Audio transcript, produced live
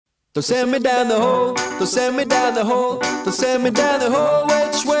Don't send me down the hole, don't send me down the hole, don't send me down the hole.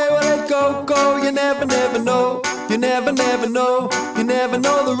 Which way will it go, go? You never, never know. You never, never know. You never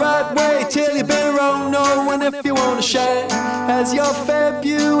know the right way till you've been wrong. No, and if you wanna shine, as your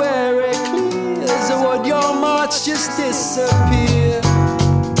February clears, or would your March just disappear?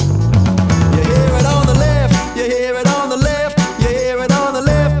 You hear it on the left, you hear it on the left, you hear it on the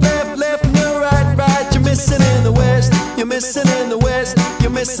left, left, left, and you're right, right. You're missing in the west, you're missing in the west, you're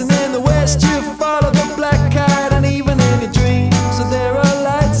missing in the west. You follow the black cat.